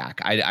getting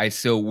back.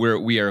 So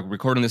we are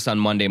recording this on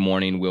Monday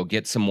morning. We'll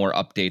get some more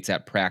updates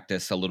at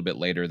practice a little bit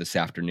later this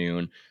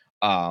afternoon.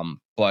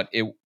 But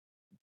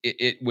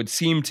it would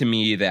seem to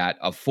me that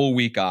a full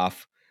week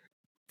off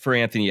for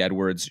Anthony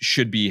Edwards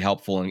should be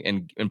helpful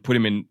and put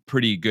him in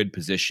pretty good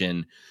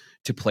position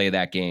to play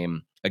that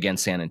game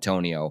against San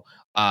Antonio.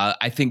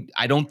 I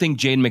don't think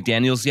Jaden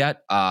McDaniels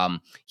yet.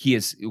 He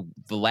is,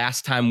 the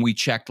last time we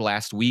checked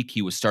last week,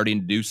 he was starting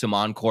to do some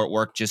on-court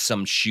work, just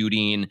some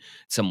shooting,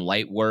 some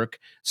light work.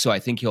 So I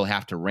think he'll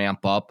have to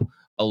ramp up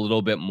a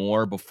little bit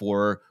more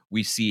before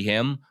we see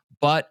him.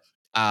 But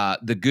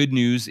the good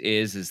news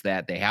is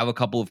that they have a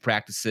couple of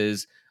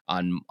practices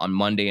on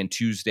Monday and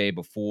Tuesday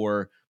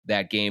before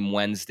that game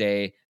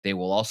Wednesday. They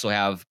will also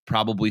have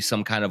probably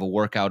some kind of a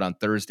workout on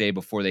Thursday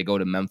before they go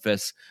to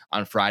Memphis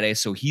on Friday.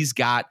 So he's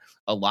got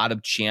a lot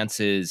of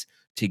chances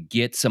to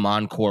get some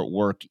on-court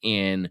work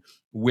in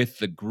with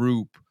the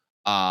group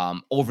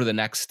over the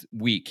next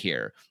week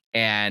here.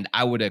 And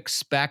I would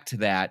expect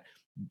that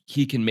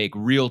he can make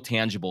real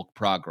tangible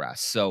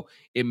progress. So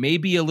it may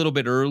be a little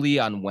bit early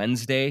on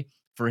Wednesday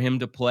for him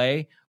to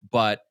play,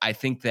 but I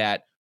think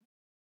that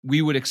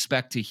we would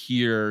expect to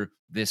hear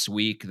this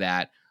week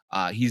that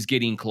he's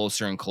getting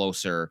closer and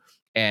closer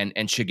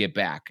and should get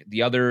back.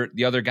 The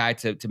other guy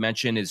to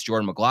mention is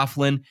Jordan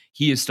McLaughlin.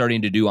 He is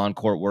starting to do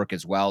on-court work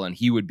as well, and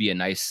he would be a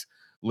nice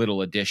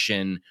little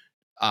addition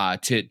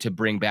to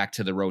bring back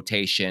to the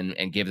rotation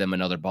and give them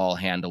another ball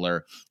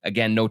handler.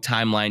 Again, no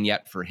timeline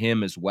yet for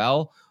him as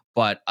well,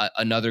 but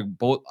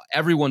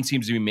everyone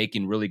seems to be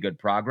making really good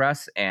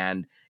progress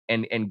and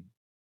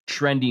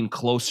trending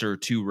closer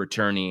to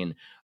returning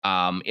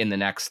in the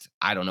next,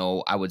 I don't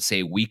know, I would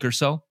say week or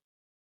so.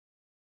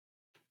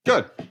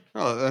 Good.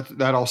 Oh,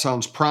 that all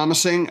sounds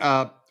promising.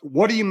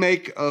 What do you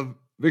make of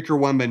Victor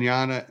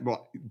Wembanyama?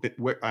 Well,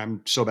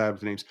 I'm so bad with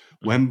the names.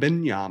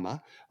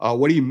 Wembanyama.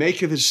 What do you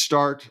make of his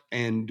start,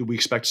 and do we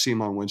expect to see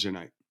him on Wednesday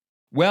night?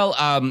 Well,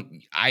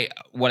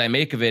 what I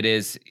make of it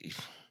is,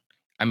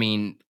 I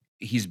mean,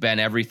 he's been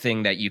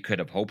everything that you could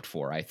have hoped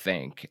for, I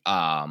think.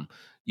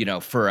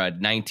 For a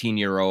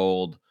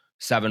 19-year-old,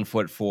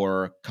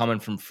 7'4", coming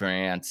from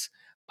France,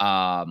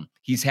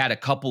 he's had a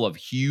couple of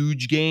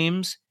huge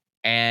games.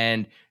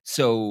 And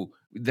so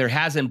there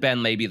hasn't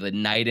been maybe the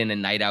night in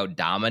and night out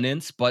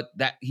dominance, but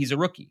that he's a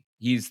rookie.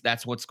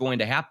 That's what's going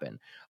to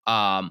happen.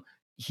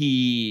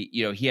 He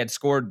had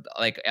scored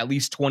like at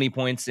least 20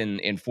 points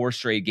in 4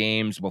 straight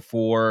games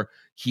before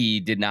he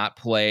did not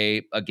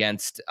play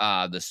against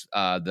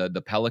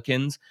the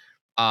Pelicans.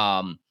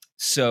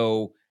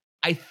 So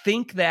I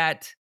think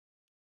that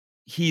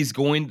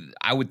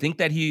I would think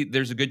that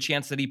there's a good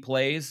chance that he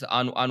plays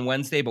on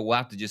Wednesday, but we'll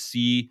have to just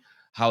see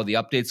how the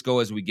updates go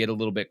as we get a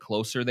little bit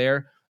closer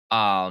there.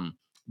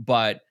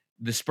 But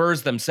the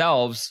Spurs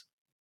themselves,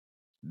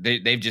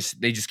 they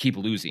just keep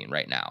losing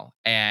right now.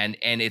 And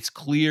it's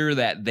clear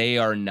that they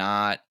are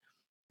not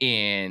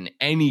in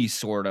any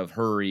sort of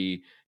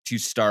hurry to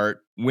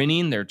start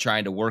winning. They're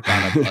trying to work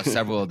on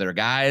several of their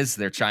guys.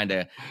 They're trying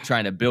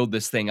to build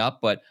this thing up.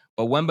 But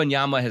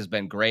Wembanyama has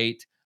been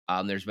great.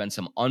 There's been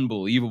some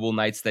unbelievable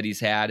nights that he's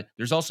had.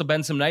 There's also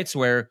been some nights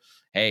where,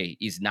 hey,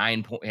 he's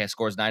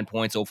scores 9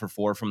 points, 0 for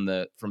 4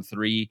 from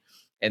 3,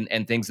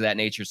 and things of that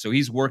nature. So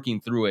he's working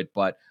through it.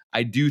 But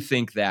I do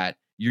think that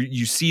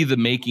you see the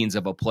makings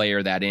of a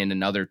player that in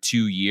another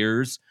 2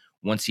 years,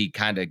 once he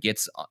kind of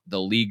gets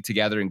the league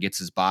together and gets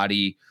his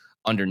body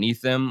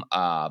underneath him,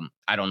 I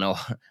don't know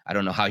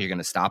how you're going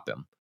to stop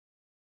him.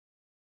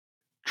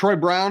 Troy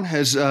Brown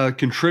has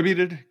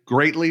contributed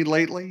greatly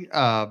lately.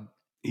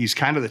 He's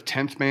kind of the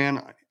 10th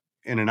man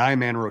in an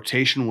 9-man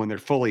rotation when they're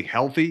fully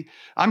healthy.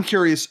 I'm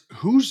curious,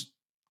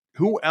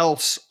 who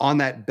else on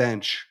that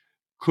bench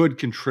could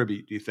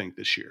contribute, do you think,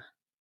 this year?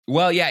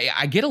 Well, yeah,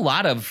 I get a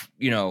lot of,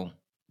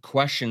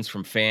 questions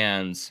from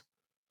fans.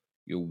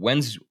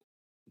 When's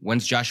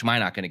Josh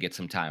Minot going to get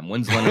some time?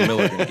 When's Leonard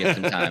Miller going to get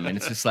some time? And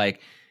it's just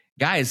like,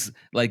 guys,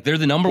 like they're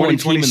the number one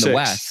team in the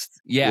West.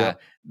 Yeah,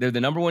 they're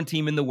the number one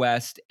team in the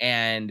West,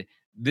 and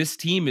this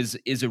team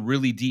is a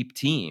really deep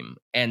team.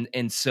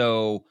 And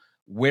so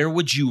where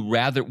would you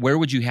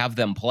have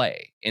them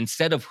play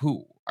instead of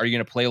who? Are you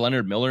going to play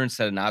Leonard Miller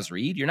instead of Naz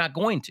Reid? You're not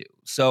going to.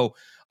 So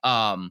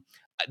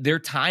their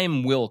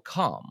time will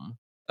come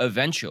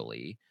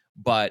eventually,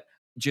 but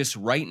just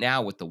right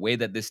now with the way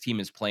that this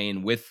team is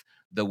playing, with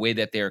the way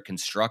that they're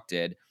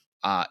constructed,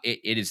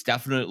 it is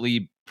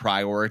definitely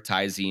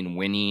prioritizing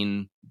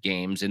winning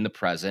games in the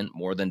present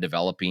more than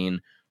developing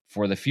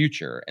for the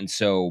future. And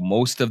so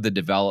most of the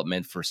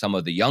development for some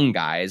of the young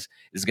guys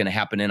is going to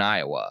happen in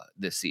Iowa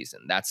this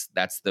season. That's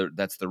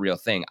the real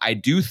thing. I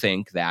do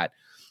think that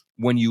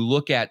when you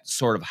look at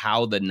sort of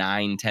how the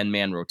 9-10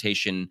 man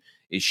rotation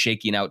is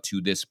shaking out to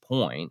this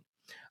point,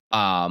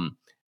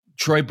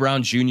 Troy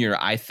Brown Jr.,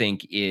 I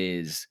think,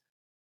 is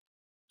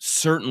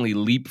certainly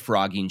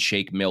leapfrogging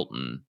Shake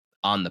Milton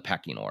on the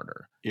pecking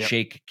order. Yep.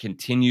 Shake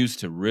continues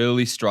to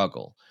really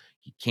struggle.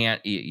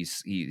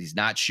 He's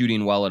not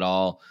shooting well at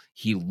all.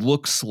 He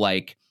looks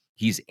like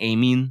he's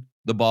aiming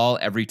the ball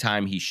every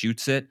time he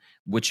shoots it,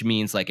 which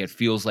means like it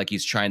feels like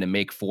he's trying to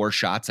make 4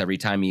 shots every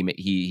time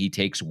he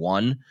takes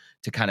one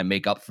to kind of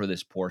make up for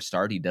this poor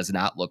start. He does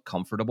not look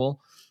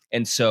comfortable.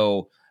 And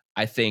so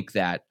I think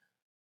that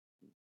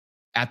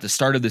at the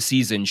start of the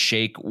season,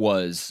 Shake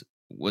was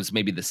was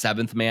maybe the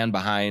seventh man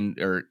behind,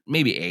 or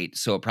maybe eight.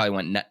 So it probably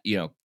went,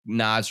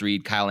 Naz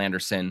Reid, Kyle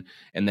Anderson,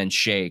 and then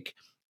Shake.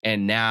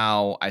 And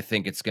now I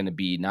think it's going to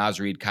be Naz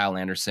Reid, Kyle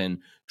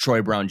Anderson,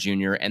 Troy Brown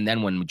Jr. And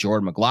then when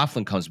Jordan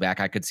McLaughlin comes back,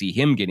 I could see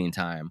him getting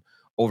time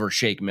over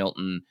Shake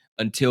Milton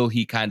until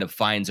he kind of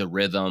finds a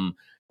rhythm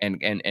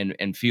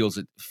and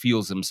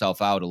feels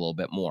himself out a little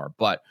bit more.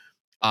 But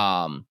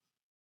when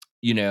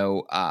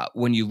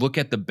you look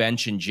at the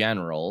bench in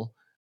general,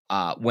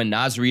 when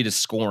Naz Reid is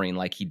scoring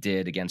like he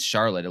did against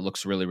Charlotte, it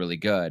looks really, really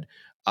good.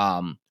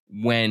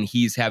 When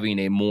he's having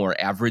a more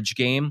average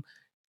game,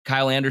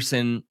 Kyle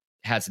Anderson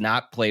has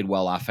not played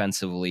well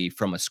offensively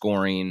from a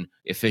scoring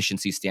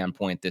efficiency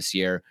standpoint this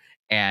year,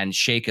 and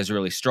Shake has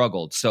really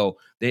struggled. So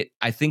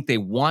I think they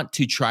want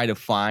to try to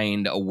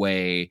find a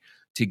way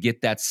to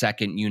get that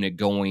second unit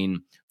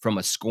going from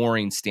a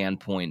scoring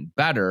standpoint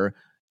better.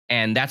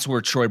 And that's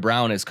where Troy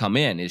Brown has come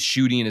in. His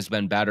shooting has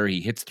been better.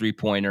 He hits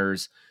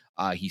 3-pointers.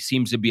 He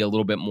seems to be a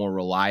little bit more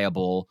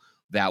reliable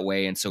that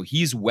way. And so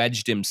he's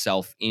wedged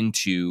himself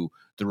into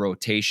the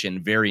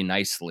rotation very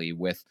nicely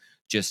with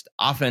just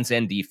offense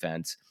and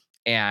defense.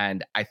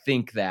 And I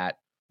think that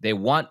they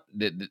want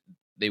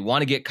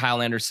to get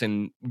Kyle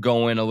Anderson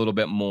going a little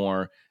bit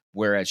more,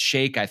 whereas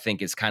Shake, I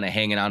think, is kind of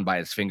hanging on by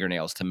his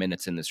fingernails to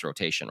minutes in this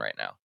rotation right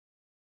now.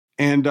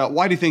 And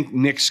why do you think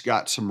Nick's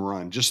got some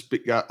run? Just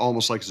got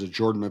almost like as a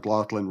Jordan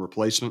McLaughlin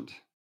replacement?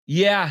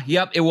 Yeah,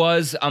 yep, it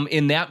was.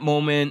 In that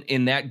moment,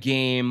 in that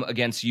game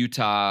against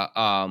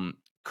Utah,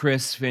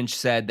 Chris Finch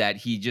said that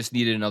he just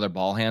needed another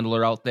ball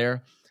handler out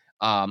there.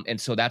 And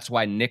so that's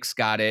why Nick's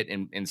got it.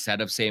 And instead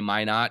of say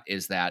Minot,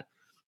 is that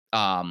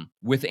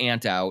with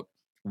Ant out,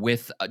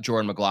 with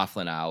Jordan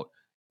McLaughlin out,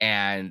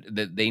 and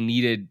that they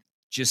needed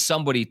just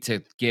somebody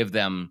to give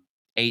them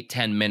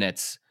 8-10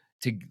 minutes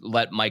to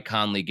let Mike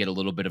Conley get a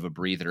little bit of a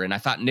breather. And I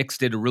thought Nick's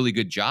did a really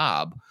good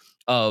job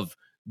of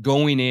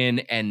going in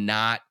and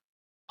not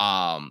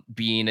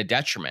being a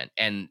detriment.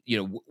 And,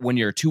 when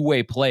you're a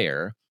two-way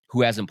player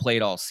who hasn't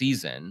played all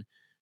season,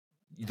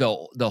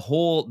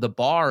 the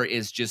bar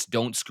is just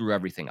don't screw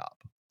everything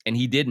up. And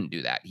he didn't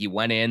do that. He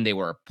went in, they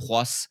were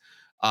plus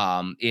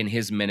in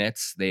his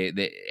minutes.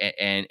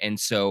 And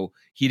so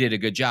he did a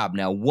good job.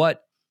 Now,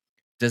 what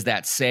does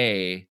that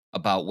say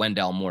about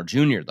Wendell Moore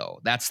Jr. though?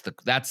 That's the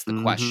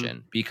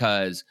question,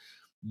 because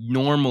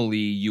normally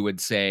you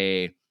would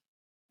say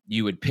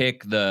you would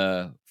pick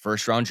the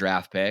first round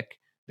draft pick,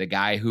 the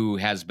guy who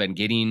has been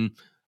getting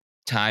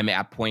time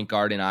at point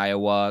guard in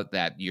Iowa,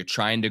 that you're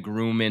trying to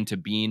groom into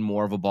being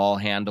more of a ball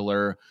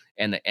handler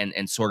and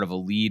sort of a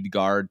lead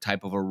guard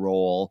type of a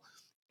role.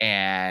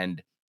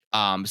 And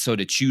so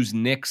to choose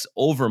Knicks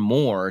over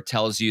Moore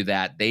tells you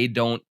that they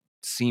don't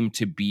seem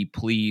to be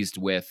pleased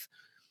with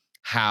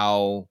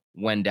how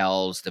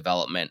Wendell's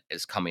development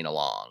is coming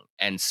along.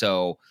 And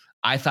so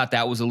I thought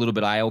that was a little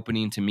bit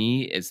eye-opening to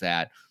me, is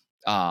that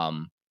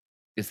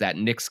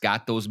Knicks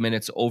got those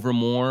minutes over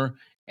Moore.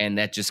 And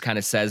that just kind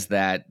of says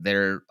that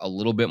they're a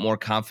little bit more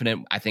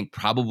confident, I think,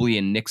 probably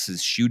in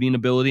Knicks's shooting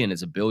ability and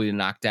his ability to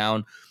knock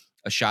down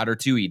a shot or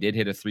two. He did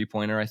hit a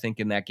 3-pointer, I think,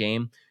 in that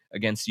game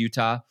against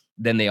Utah,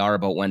 than they are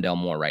about Wendell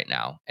Moore right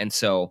now. And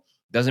so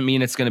doesn't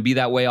mean it's going to be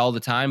that way all the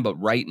time, but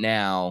right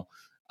now,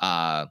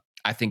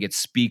 I think it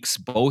speaks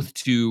both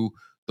to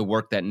the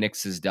work that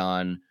Knicks has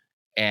done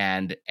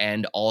and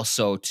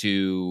also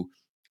to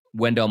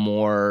Wendell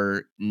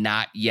Moore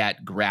not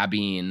yet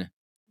grabbing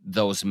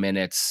those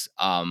minutes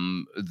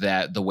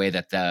that the way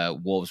that the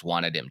Wolves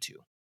wanted him to.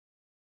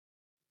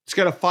 Let's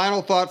get a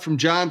final thought from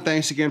John.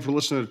 Thanks again for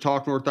listening to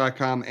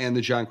TalkNorth.com and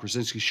the John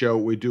Krasinski Show.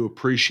 We do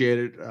appreciate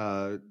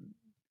it.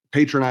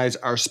 Patronize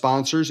our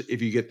sponsors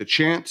if you get the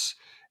chance,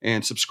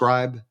 and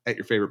subscribe at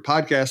your favorite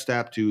podcast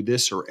app to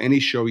this or any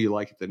show you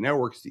like at the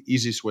network. It's the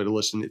easiest way to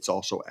listen. It's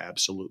also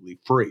absolutely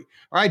free.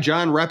 All right,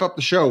 John, wrap up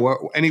the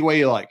show any way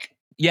you like.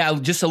 Yeah,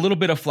 just a little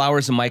bit of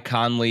flowers to Mike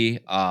Conley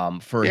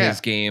for his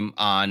game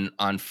on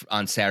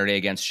Saturday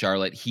against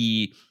Charlotte.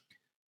 He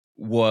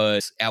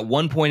was at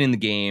one point in the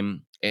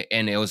game,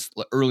 and it was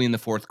early in the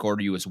fourth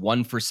quarter, he was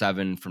 1 for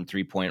 7 from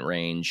 3-point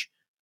range.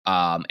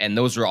 And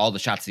those were all the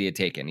shots that he had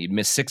taken. He'd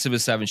missed 6 of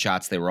his 7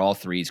 shots. They were all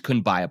threes.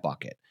 Couldn't buy a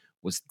bucket.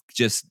 Was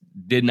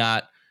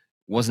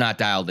not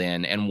dialed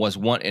in,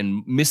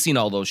 and missing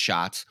all those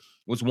shots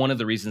was one of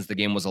the reasons the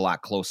game was a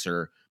lot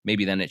closer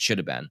maybe than it should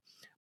have been.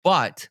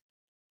 But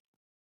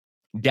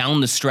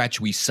down the stretch,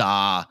 we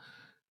saw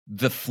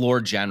the floor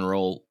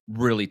general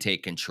really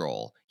take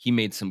control. He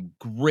made some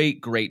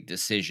great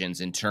decisions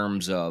in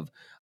terms of,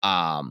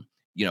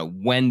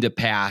 when to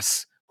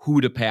pass, who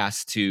to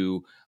pass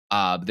to.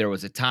 There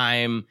was a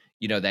time,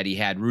 that he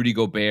had Rudy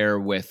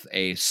Gobert with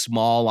a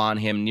small on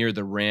him near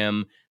the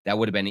rim. That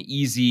would have been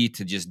easy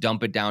to just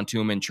dump it down to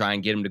him and try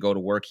and get him to go to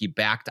work. He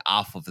backed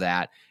off of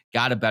that,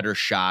 got a better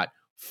shot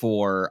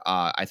for,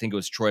 I think it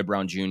was Troy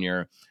Brown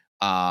Jr.,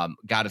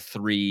 got a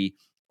 3,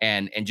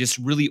 and just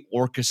really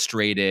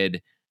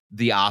orchestrated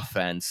the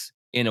offense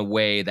in a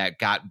way that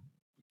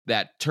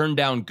turned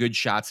down good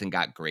shots and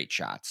got great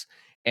shots.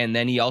 And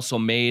then he also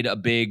made a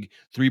big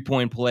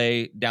 3-point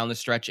play down the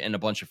stretch and a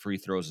bunch of free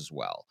throws as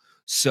well.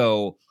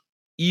 So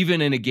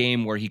even in a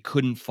game where he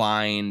couldn't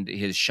find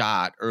his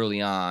shot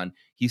early on,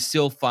 he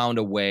still found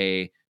a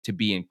way to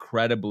be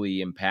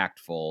incredibly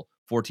impactful.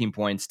 14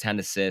 points, 10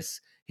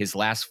 assists. His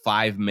last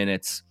 5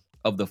 minutes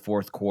of the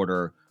fourth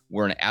quarter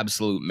were an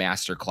absolute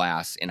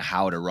masterclass in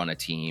how to run a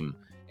team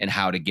and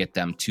how to get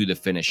them to the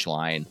finish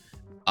line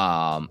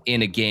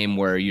in a game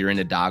where you're in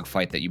a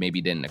dogfight that you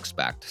maybe didn't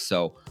expect.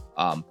 So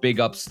big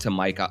ups to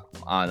Mike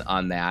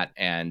on that,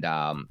 and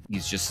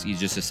he's just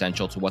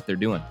essential to what they're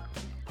doing.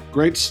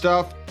 Great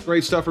stuff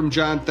from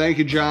John. Thank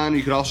you, John.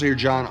 You can also hear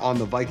John on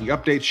the Viking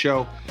Update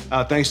Show.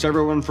 Thanks to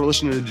everyone for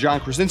listening to the John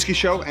Krasinski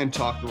Show and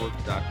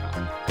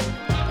TalkNorth.com.